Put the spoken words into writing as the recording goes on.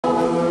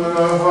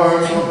the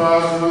hearts, O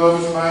Master, who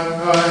lovest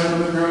mankind,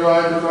 with your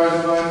light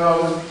divine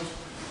knowledge,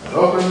 and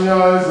open the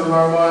eyes of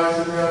our minds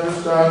and the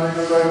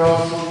understanding of thy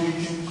gospel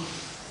teaching.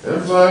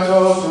 Inflict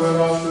also in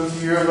us to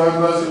hear thy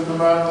blessed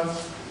commandments,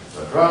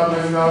 that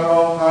trampling down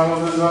all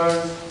carnal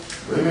desires,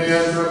 we may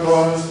enter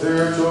upon the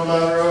spiritual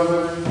manner of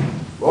living,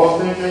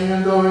 both thinking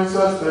and doing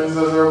such things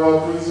as are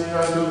well pleasing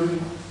unto thee.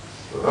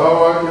 For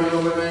thou art the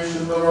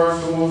illumination of our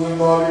souls and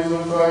bodies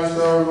of Christ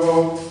our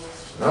Lord,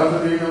 and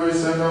unto thee do we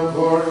send up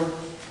glory,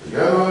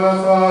 together with thy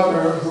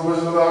Father, who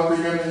is without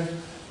beginning,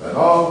 and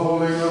all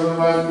holy of the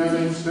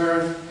life-giving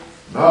Spirit,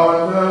 now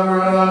and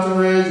ever and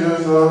unto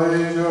ages of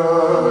ages.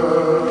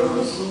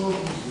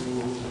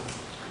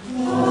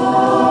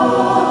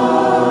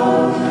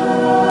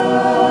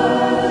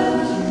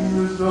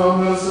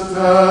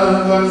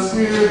 Let us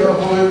hear the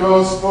Holy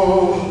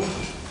Gospel.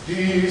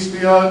 Peace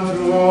be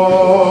unto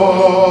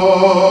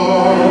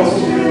all.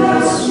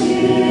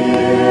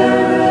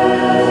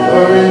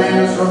 The reading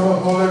is from the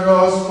Holy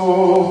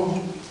Gospel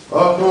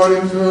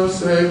according to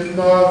St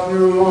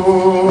Matthew.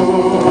 Glory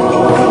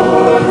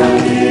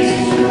to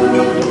thee, O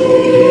Lord.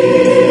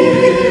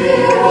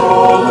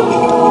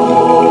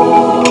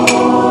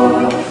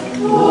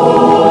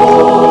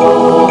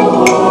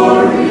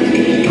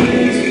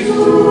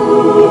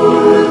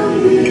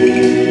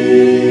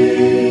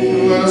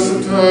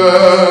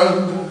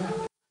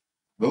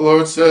 The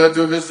Lord said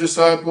to his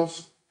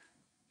disciples,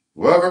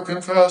 whoever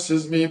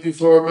confesses me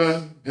before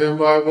men,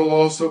 him I will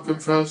also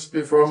confess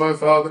before my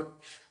Father,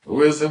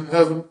 who is in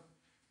heaven.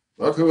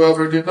 But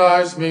whoever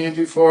denies me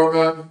before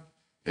men,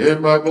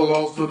 him I will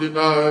also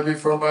deny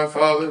before my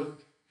Father,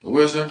 who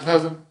is in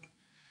heaven.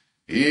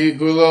 He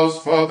who loves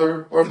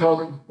father or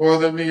mother more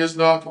than me is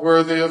not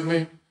worthy of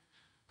me,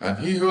 and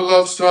he who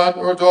loves son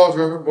or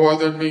daughter more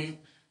than me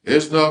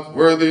is not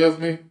worthy of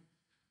me.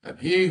 And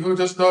he who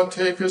does not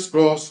take his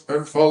cross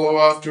and follow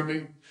after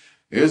me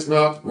is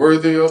not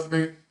worthy of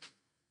me.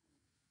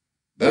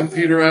 Then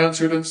Peter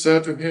answered and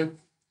said to him,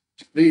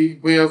 See,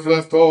 we have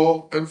left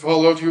all and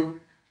followed you.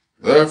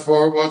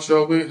 Therefore what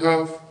shall we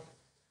have?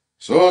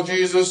 So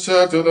Jesus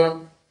said to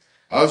them,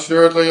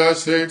 Assuredly I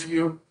say to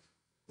you,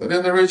 that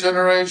in the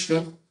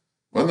regeneration,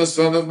 when the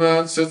Son of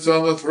Man sits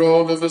on the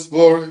throne of his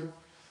glory,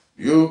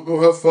 you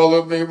who have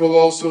followed me will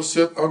also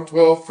sit on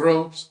 12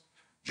 thrones,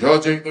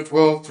 judging the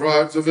 12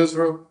 tribes of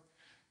Israel.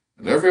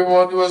 And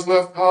everyone who has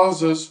left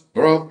houses,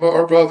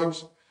 or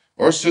brothers,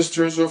 or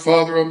sisters, or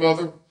father or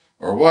mother,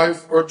 or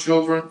wife, or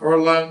children, or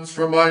lands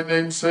for my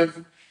name's sake,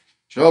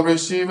 shall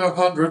receive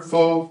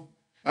 100-fold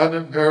and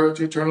inherit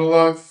eternal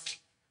life.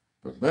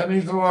 But many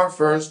who are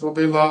first will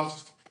be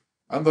last,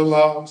 and the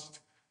last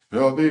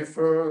shall be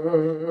first.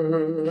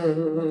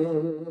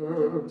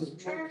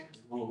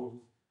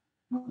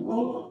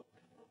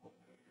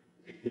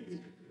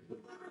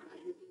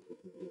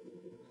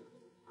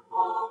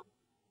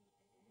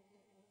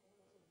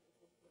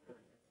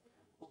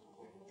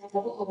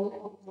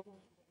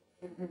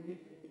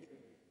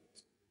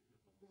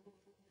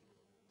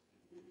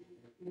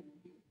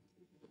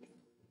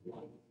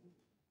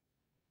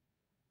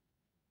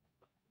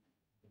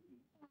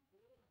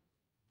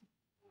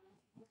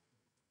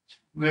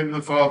 In the name of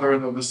the Father,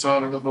 and of the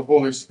Son, and of the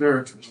Holy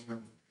Spirit.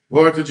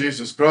 Lord to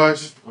Jesus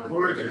Christ.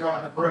 Glory to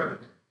God.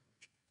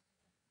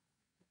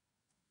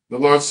 The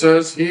Lord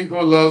says, He who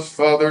loves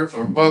father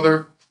or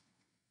mother,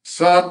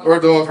 son or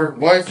daughter,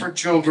 wife or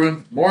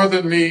children, more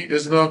than me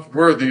is not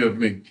worthy of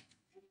me.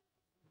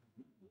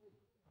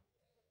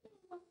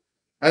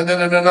 And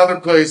then in another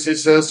place he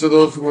says to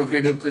those who will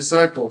be his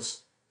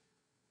disciples,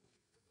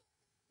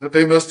 that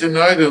they must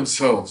deny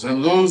themselves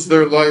and lose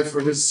their life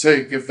for his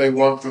sake if they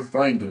want to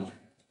find it.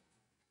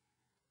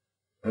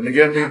 And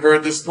again we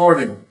heard this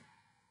morning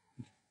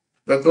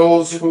that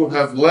those who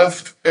have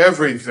left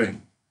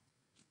everything,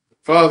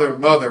 father,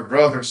 mother,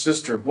 brother,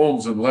 sister,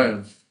 homes, and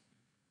land,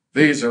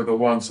 these are the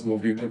ones who will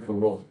be with the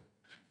Lord.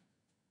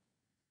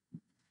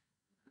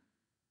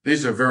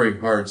 These are very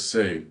hard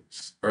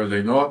sayings, are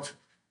they not?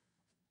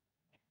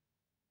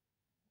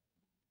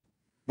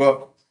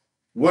 But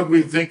would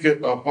we think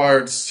it a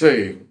hard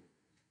saying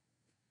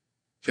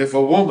if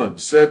a woman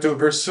said to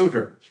her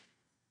suitor,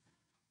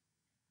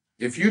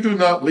 if you do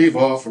not leave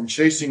off from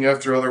chasing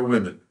after other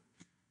women,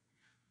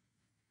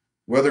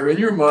 whether in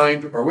your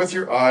mind or with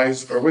your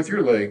eyes or with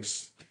your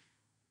legs,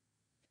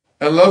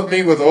 and love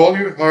me with all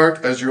your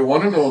heart as your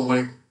one and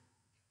only,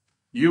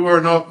 you are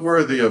not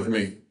worthy of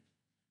me.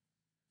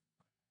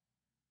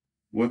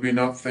 Would we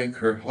not think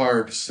her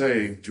hard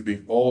saying to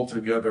be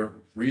altogether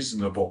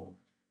reasonable?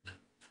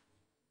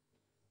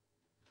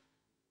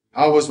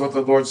 How is what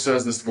the Lord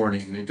says this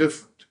morning any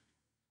different?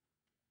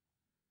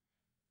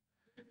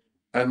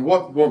 And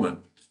what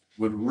woman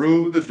would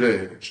rue the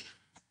day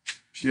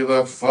she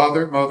left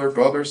father, mother,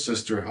 brother,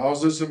 sister,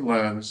 houses, and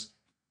lands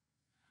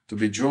to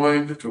be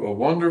joined to a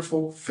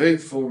wonderful,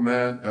 faithful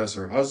man as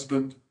her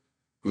husband,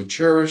 who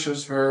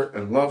cherishes her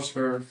and loves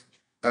her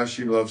as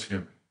she loves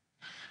him?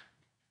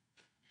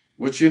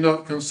 Would she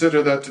not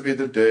consider that to be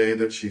the day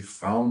that she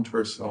found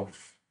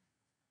herself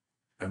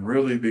and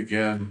really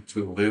began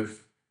to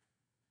live?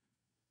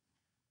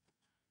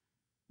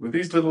 With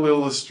these little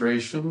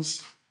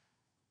illustrations,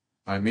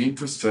 I mean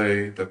to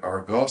say that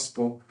our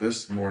gospel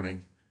this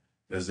morning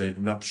is a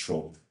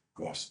nuptial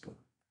gospel.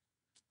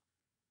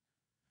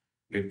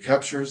 It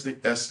captures the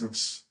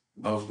essence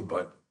of the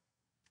Bible,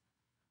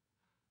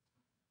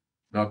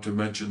 not to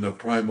mention the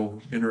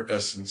primal inner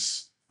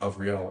essence of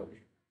reality,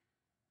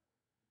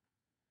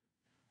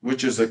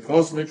 which is a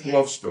cosmic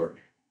love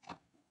story,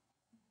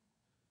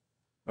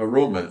 a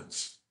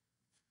romance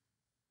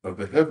of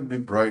the heavenly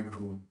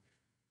bridegroom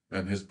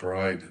and his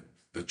bride,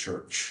 the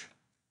church.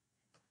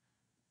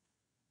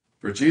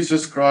 For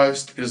Jesus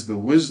Christ is the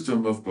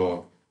wisdom of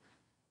God,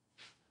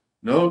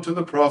 known to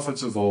the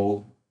prophets of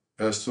old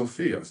as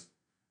Sophia,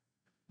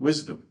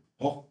 wisdom,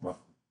 Chokhmah,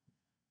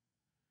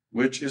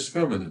 which is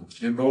feminine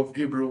in both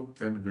Hebrew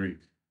and Greek.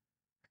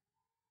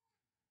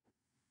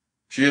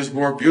 She is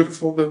more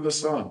beautiful than the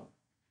sun,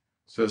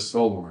 says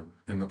Solomon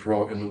in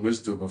the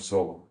wisdom of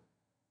Solomon.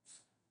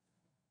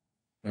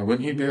 And when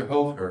he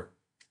beheld her,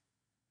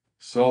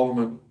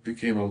 Solomon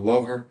became a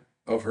lover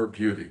of her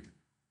beauty.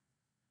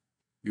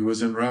 He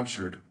was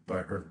enraptured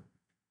by her,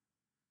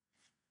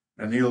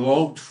 and he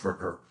longed for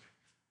her.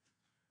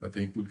 I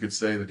think we could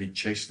say that he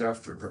chased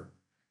after her.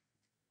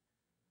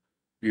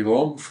 He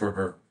longed for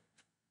her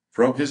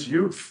from his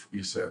youth,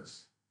 he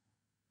says.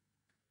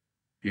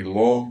 He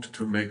longed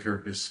to make her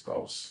his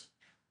spouse.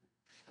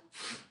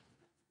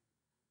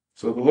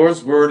 So the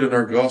Lord's word in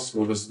our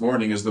gospel this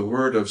morning is the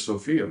word of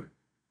Sophia,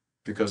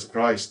 because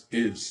Christ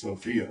is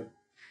Sophia.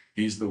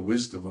 He's the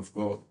wisdom of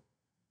God.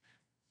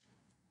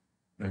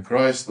 And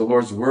Christ, the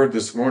Lord's word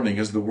this morning,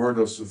 is the word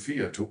of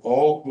Sophia to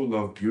all who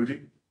love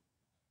beauty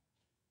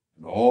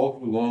and all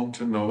who long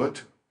to know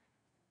it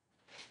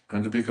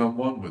and to become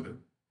one with it.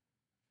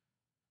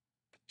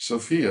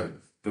 Sophia,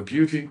 the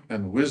beauty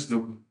and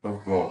wisdom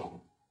of God,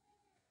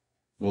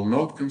 will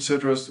not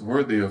consider us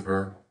worthy of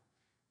her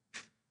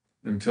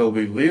until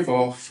we leave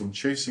off from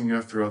chasing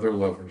after other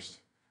lovers,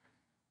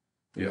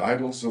 the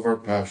idols of our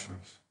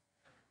passions,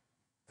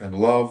 and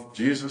love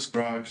Jesus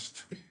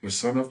Christ, the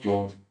Son of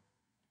God,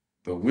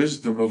 the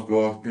wisdom of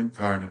God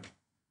incarnate,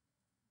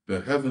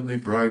 the heavenly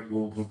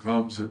bridegroom who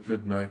comes at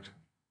midnight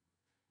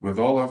with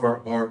all of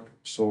our heart,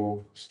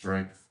 soul,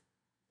 strength,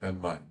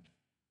 and mind.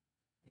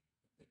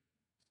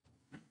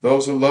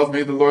 Those who love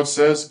me, the Lord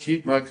says,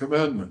 keep my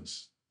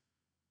commandments.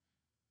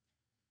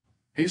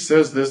 He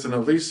says this in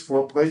at least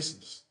 4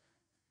 places.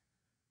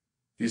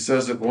 He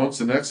says it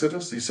once in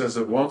Exodus, he says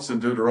it once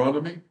in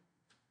Deuteronomy,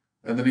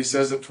 and then he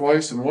says it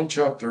twice in 1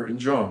 chapter in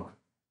John.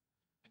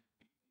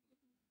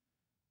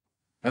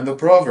 And the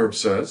proverb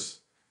says,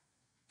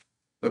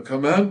 the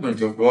commandment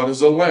of God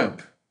is a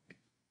lamp,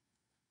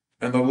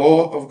 and the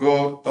law of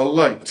God a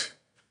light.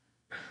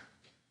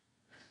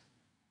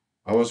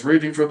 I was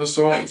reading from the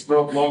Psalms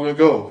not long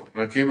ago,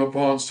 and I came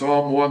upon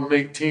Psalm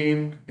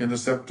 118 in the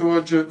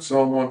Septuagint,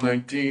 Psalm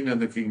 119 in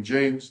the King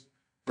James,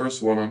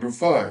 verse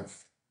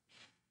 105.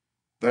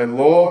 Thy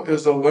law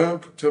is a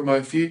lamp to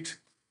my feet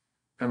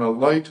and a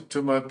light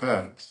to my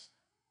paths.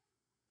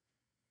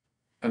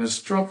 And it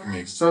struck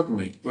me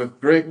suddenly with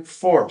great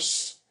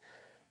force.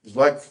 It was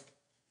like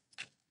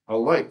a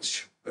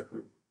light that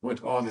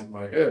went on in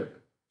my head.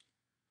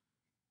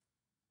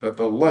 That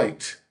the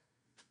light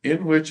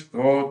in which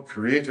God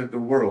created the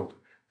world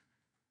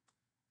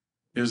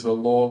is the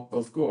law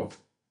of God.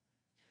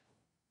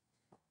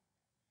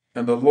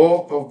 And the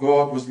law of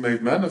God was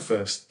made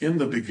manifest in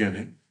the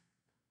beginning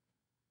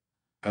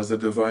as a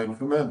divine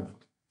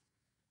commandment.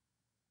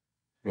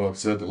 God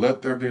said,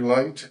 let there be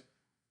light,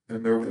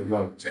 and there was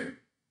light.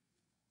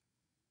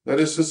 That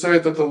is to say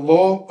that the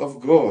law of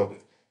God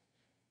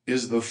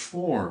is the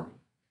form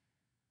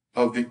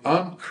of the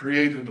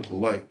uncreated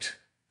light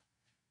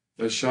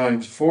that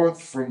shines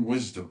forth from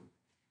wisdom,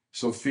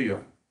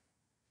 Sophia,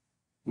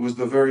 who is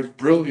the very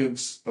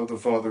brilliance of the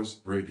Father's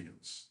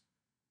radiance,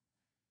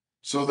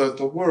 so that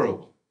the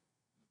world,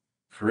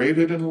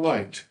 created in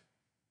light,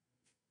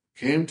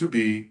 came to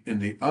be in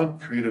the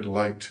uncreated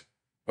light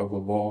of the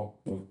law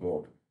of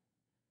God.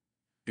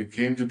 It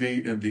came to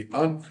be in the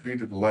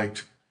uncreated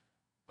light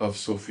of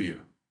Sophia,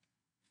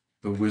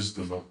 the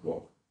wisdom of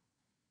God,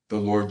 the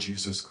Lord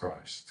Jesus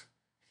Christ.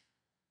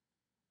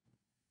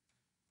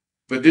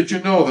 But did you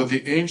know that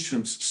the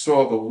ancients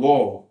saw the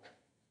law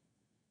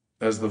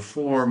as the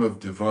form of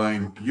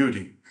divine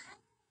beauty?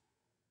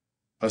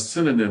 A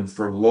synonym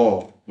for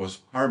law was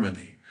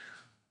harmony.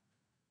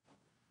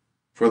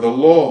 For the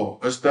law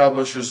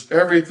establishes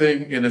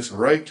everything in its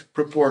right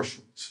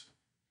proportions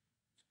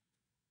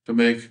to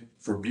make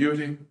for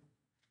beauty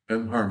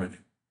and harmony.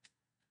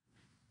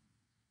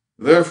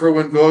 Therefore,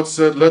 when God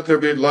said, let there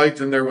be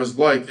light, and there was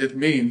light, it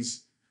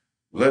means,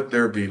 let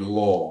there be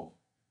law.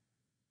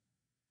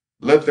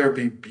 Let there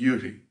be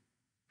beauty.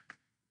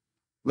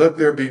 Let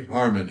there be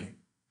harmony.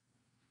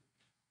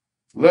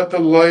 Let the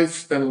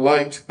life and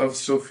light of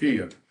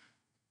Sophia,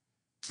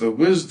 the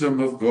wisdom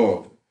of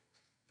God,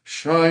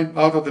 shine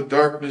out of the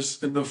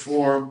darkness in the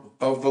form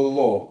of the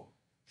law,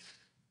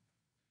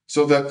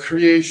 so that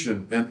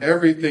creation and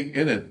everything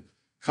in it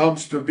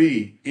comes to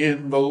be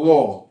in the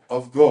law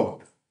of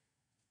God.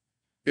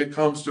 it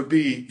comes to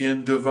be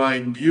in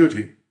divine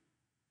beauty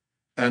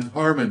and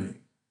harmony.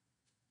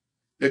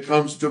 It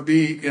comes to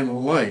be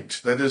in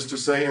light. That is to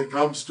say, it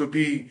comes to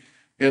be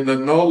in the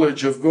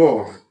knowledge of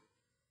God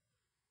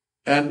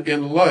and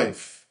in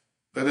life.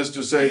 That is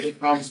to say, it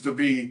comes to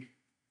be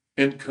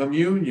in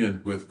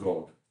communion with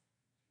God.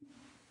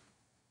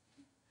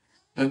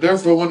 And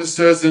therefore, when it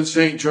says in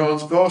St.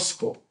 John's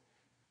Gospel,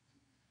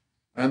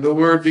 and the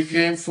Word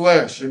became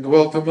flesh and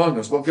dwelt among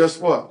us, well, guess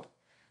what?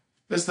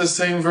 It's the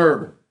same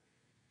verb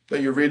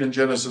that you read in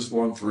Genesis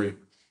 1:3,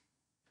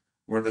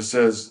 when it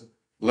says,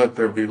 let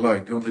there be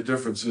light. The only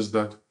difference is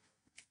that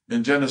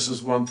in Genesis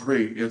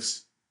 1:3,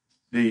 it's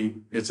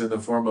in the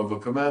form of a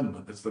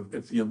commandment. It's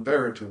the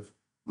imperative.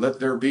 Let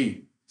there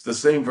be. It's the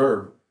same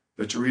verb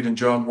that you read in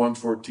John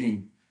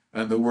 1:14,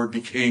 and the Word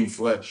became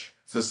flesh.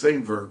 It's the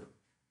same verb.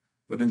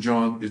 But in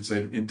John, it's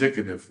an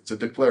indicative. It's a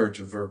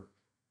declarative verb.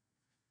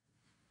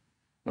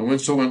 And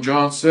when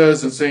John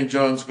says in St.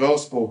 John's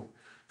Gospel,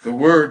 the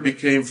Word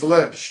became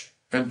flesh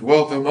and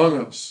dwelt among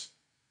us,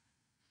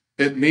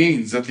 it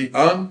means that the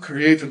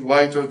uncreated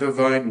light of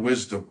divine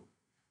wisdom,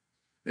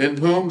 in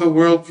whom the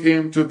world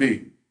came to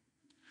be,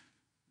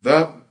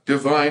 that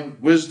divine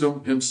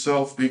wisdom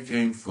himself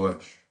became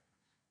flesh.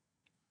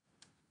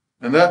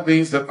 And that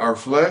means that our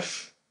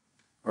flesh,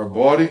 our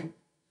body,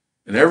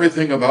 and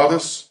everything about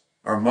us,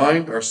 our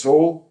mind, our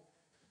soul,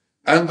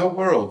 and the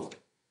world,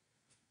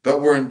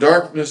 that were in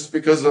darkness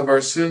because of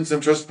our sins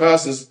and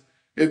trespasses,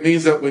 it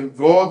means that when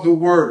God the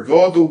Word,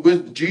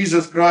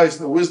 Jesus Christ,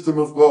 the wisdom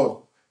of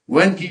God,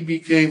 when he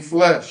became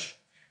flesh,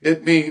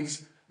 it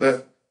means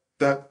that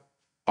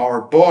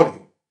our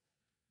body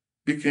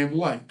became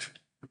light.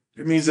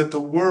 It means that the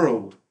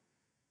world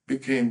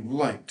became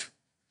light.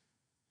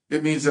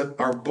 It means that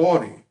our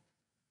body,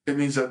 it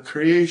means that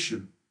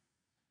creation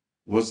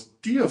was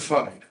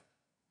deified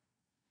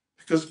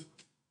because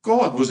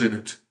God was in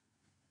it.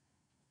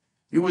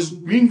 He was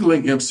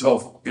mingling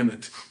himself in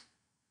it.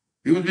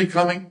 He was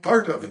becoming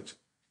part of it.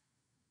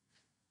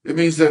 It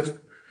means that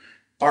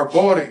our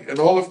body and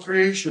all of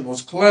creation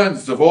was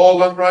cleansed of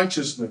all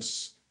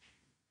unrighteousness.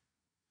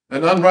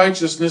 And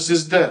unrighteousness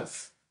is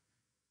death.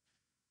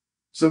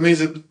 So it means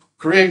that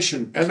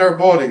creation and our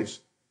bodies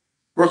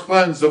were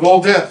cleansed of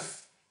all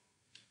death.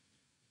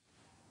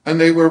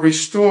 And they were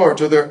restored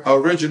to their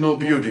original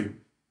beauty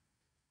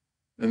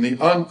in the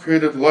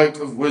uncreated light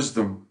of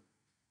wisdom,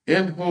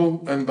 in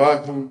whom and by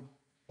whom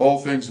all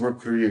things were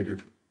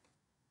created.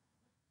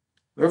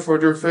 Therefore,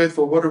 dear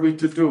faithful, what are we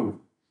to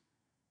do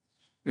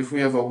if we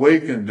have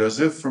awakened as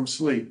if from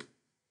sleep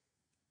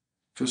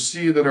to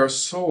see that our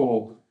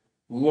soul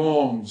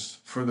longs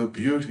for the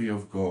beauty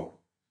of God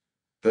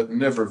that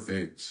never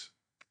fades?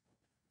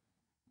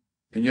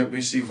 And yet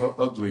we see how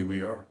ugly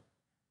we are,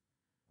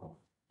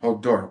 how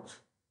dark,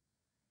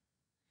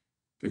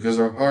 because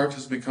our heart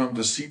has become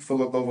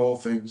deceitful above all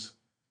things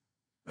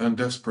and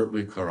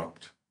desperately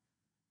corrupt.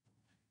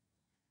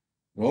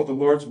 Well, the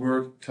Lord's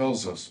Word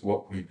tells us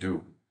what we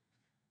do.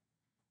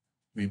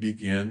 We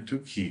begin to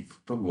keep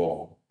the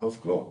law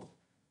of God,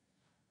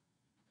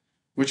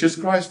 which is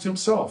Christ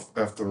himself,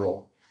 after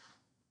all.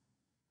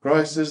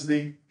 Christ is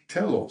the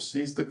telos,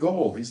 he's the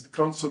goal, he's the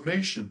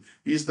consummation,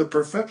 he's the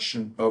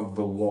perfection of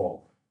the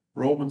law.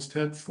 Romans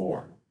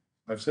 10:4.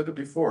 I've said it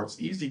before,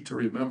 it's easy to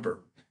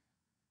remember.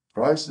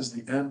 Christ is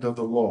the end of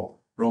the law,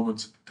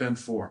 Romans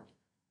 10:4.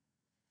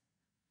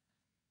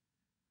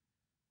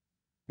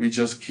 We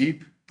just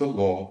keep the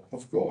law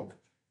of God,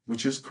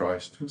 which is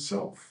Christ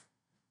himself.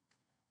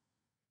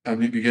 And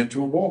we begin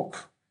to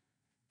walk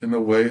in the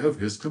way of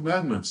his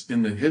commandments,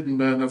 in the hidden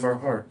man of our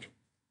heart.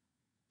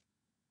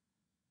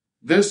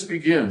 This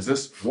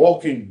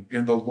walking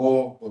in the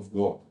law of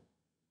God.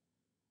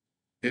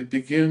 It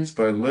begins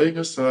by laying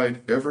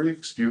aside every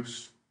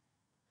excuse,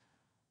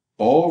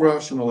 all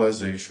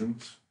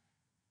rationalizations,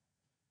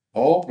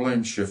 all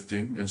blame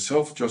shifting and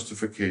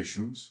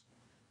self-justifications,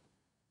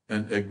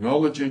 and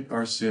acknowledging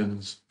our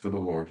sins to the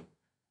Lord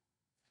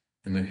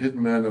in the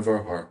hidden man of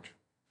our heart.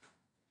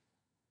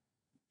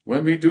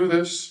 When we do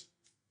this,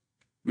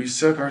 we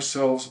set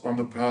ourselves on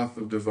the path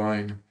of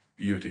divine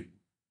beauty.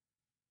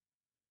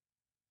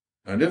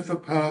 And if the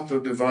path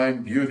of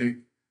divine beauty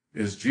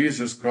is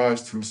Jesus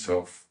Christ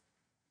himself,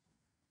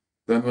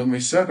 then when we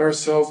set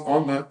ourselves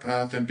on that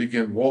path and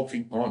begin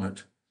walking on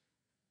it,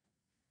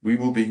 we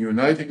will be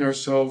uniting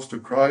ourselves to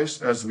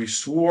Christ as we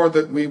swore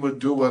that we would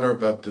do at our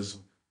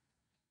baptism.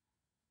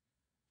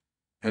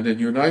 And in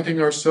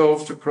uniting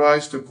ourselves to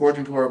Christ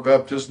according to our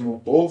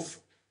baptismal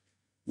oath,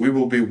 we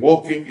will be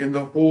walking in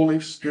the Holy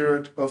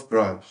Spirit of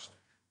Christ.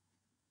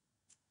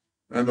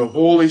 And the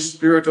Holy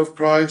Spirit of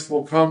Christ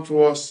will come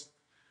to us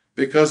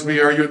because we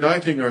are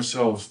uniting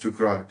ourselves to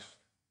Christ.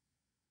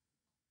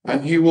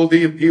 And he will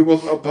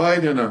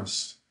abide in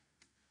us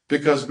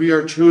because we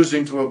are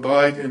choosing to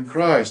abide in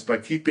Christ by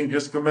keeping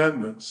his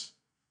commandments.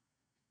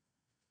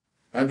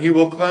 And he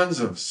will cleanse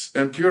us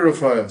and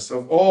purify us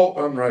of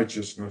all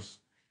unrighteousness,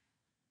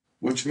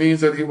 which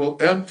means that he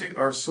will empty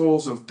our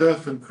souls of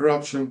death and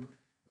corruption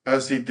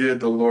as he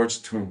did the Lord's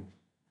tomb.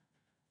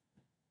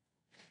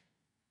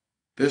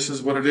 This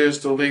is what it is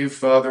to leave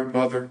father,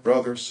 mother,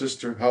 brother,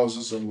 sister,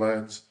 houses, and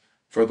lands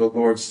for the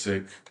Lord's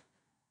sake,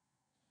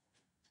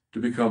 to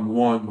become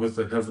one with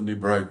the heavenly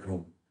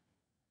bridegroom,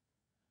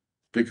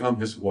 become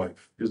his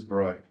wife, his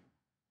bride.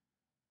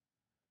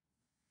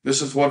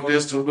 This is what it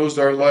is to lose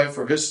our life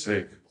for his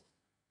sake,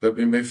 that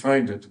we may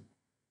find it.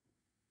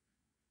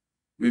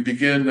 We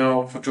begin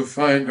now to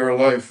find our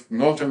life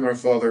not in our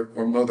father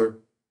or mother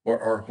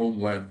or our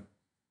homeland,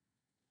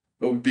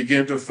 but we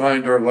begin to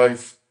find our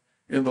life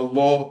in the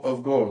law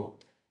of God,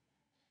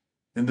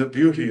 in the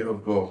beauty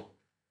of God,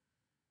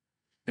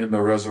 in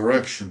the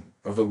resurrection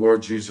of the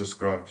Lord Jesus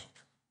Christ.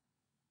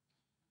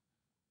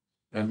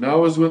 And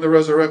now is when the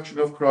resurrection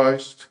of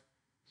Christ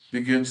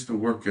begins to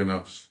work in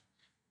us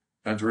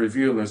and to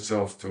reveal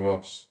itself to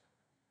us.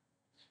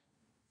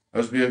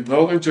 As we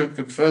acknowledge and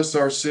confess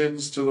our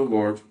sins to the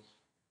Lord,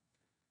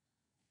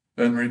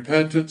 and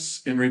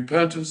in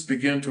repentance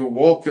begin to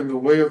walk in the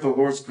way of the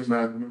Lord's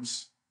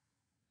commandments,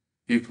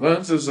 he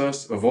cleanses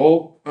us of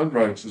all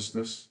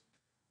unrighteousness,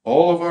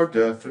 all of our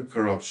death and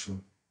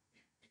corruption.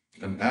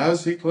 And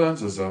as he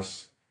cleanses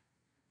us,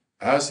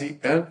 as he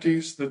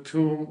empties the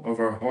tomb of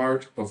our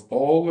heart of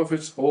all of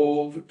its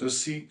old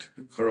deceit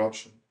and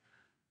corruption,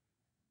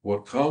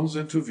 what comes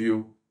into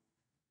view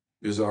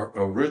is our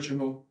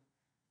original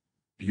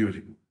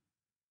beauty.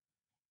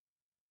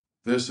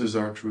 This is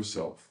our true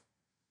self.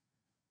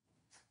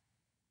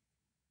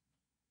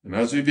 And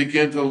as we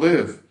begin to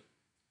live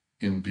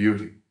in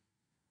beauty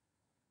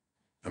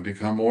and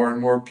become more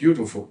and more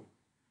beautiful,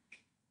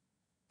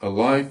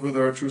 aligned with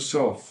our true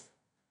self,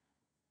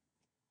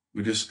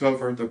 we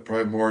discover the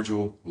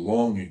primordial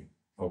longing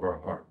of our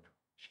heart.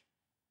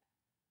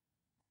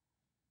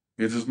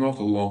 It is not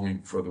a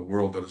longing for the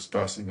world that is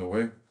passing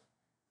away.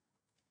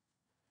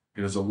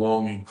 It is a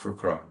longing for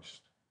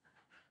Christ,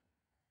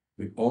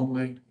 the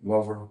only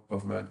lover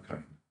of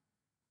mankind,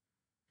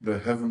 the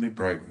heavenly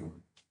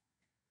bridegroom,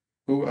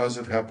 who, as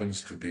it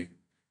happens to be,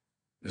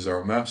 is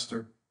our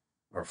master,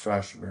 our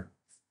fashioner,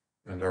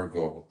 and our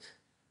goal.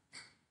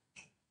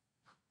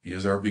 He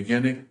is our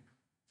beginning,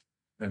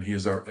 and he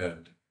is our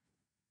end.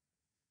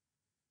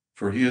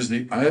 For he is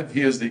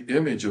the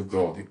image of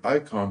God, the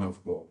icon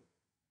of God,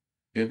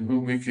 in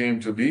whom we came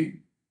to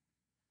be,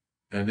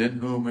 and in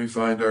whom we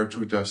find our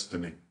true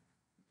destiny.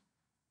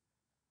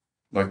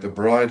 Like the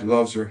bride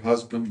loves her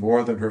husband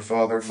more than her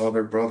father,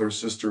 mother, brother,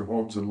 sister,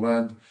 homes, and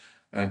land,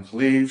 and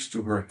cleaves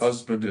to her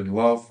husband in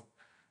love,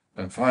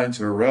 and finds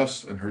her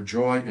rest and her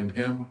joy in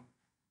him,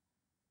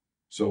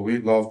 so we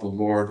love the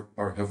Lord,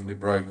 our heavenly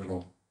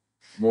bridegroom,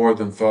 more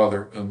than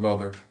father and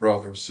mother,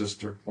 brother,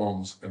 sister,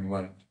 homes, and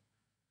land.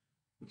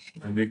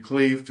 And we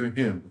cleave to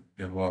him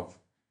in love.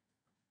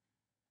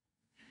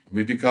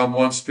 We become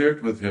one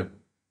spirit with him,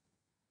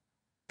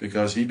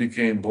 because he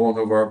became bone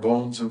of our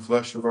bones and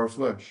flesh of our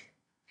flesh.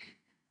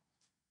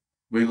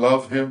 We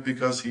love him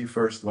because he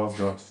first loved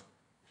us.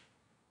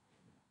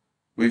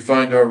 We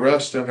find our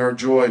rest and our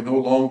joy no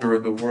longer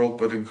in the world,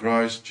 but in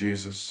Christ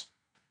Jesus,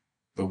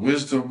 the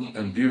wisdom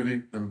and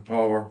beauty and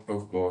power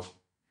of God.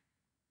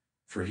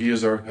 For he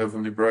is our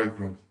heavenly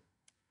bridegroom.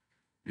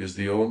 He is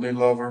the only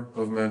lover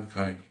of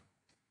mankind.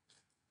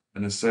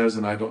 And it says,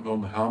 and I don't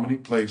know how many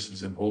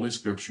places in Holy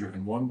Scripture,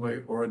 in one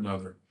way or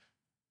another,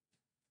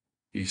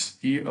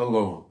 he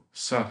alone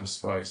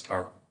satisfies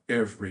our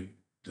every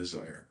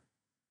desire.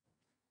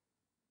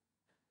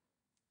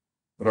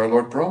 But our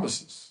Lord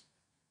promises,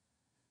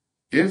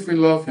 if we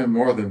love him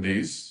more than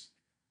these,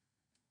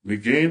 we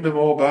gain them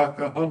all back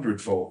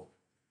 100-fold.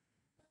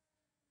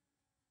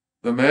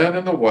 The man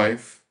and the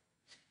wife,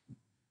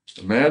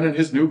 the man and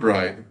his new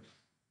bride,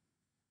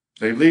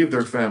 they leave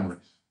their families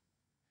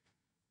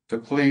to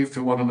cleave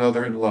to one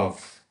another in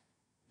love,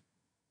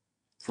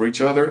 for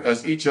each other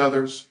as each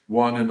other's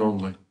one and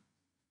only.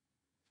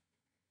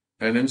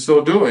 And in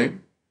so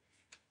doing,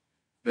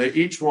 they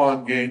each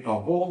one gain a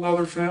whole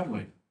nother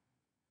family.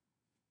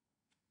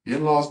 The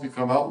in-laws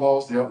become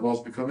outlaws, the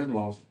outlaws become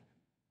in-laws.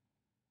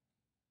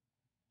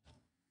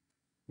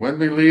 When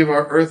we leave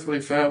our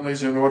earthly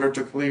families in order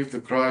to cleave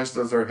to Christ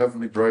as our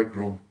heavenly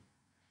bridegroom,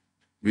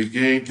 we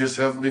gain his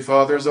heavenly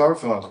Father as our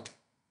Father.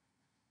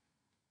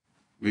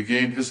 We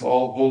gain his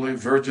all-holy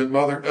Virgin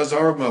Mother as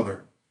our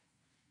mother.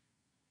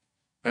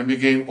 And we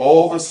gain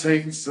all the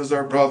saints as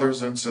our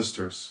brothers and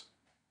sisters.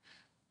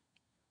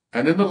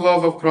 And in the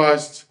love of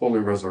Christ's holy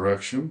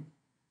resurrection,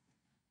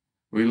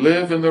 we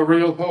live in the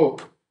real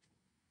hope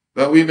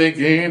that we may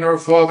gain our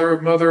father,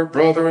 mother,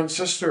 brother, and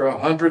sister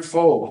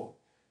 100-fold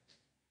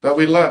that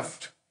we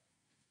left,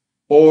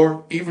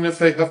 or even if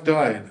they have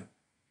died,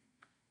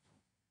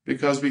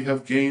 because we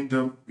have gained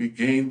them, we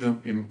gained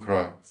them in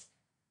Christ.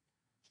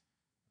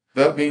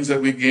 That means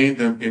that we gained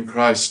them in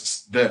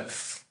Christ's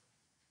death,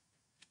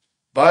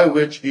 by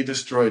which he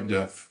destroyed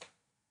death.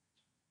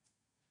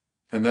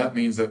 And that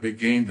means that we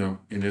gained them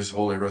in his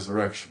holy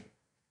resurrection.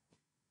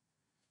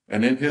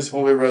 And in his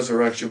holy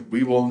resurrection,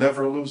 we will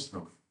never lose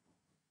them.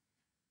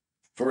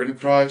 For in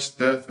Christ,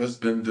 death has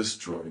been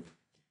destroyed.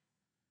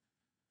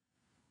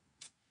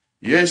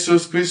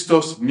 Jesus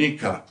Christos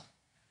Nika.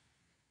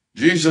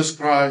 Jesus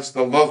Christ,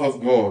 the love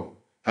of God,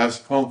 has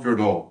conquered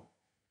all.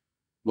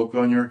 Look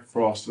on your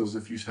crosses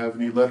if you have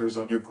any letters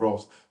on your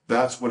cross.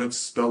 That's what it's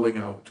spelling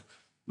out.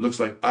 Looks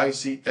like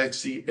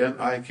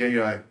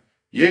I-C-X-E-N-I-K-I.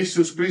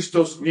 Jesus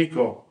Christos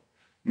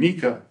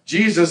Nika.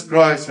 Jesus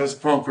Christ has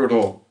conquered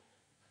all.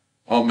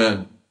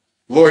 Amen.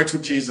 Glory to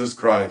Jesus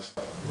Christ.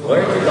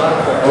 Glory to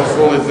God. Most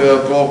Holy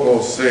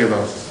Theotokos, save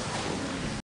us.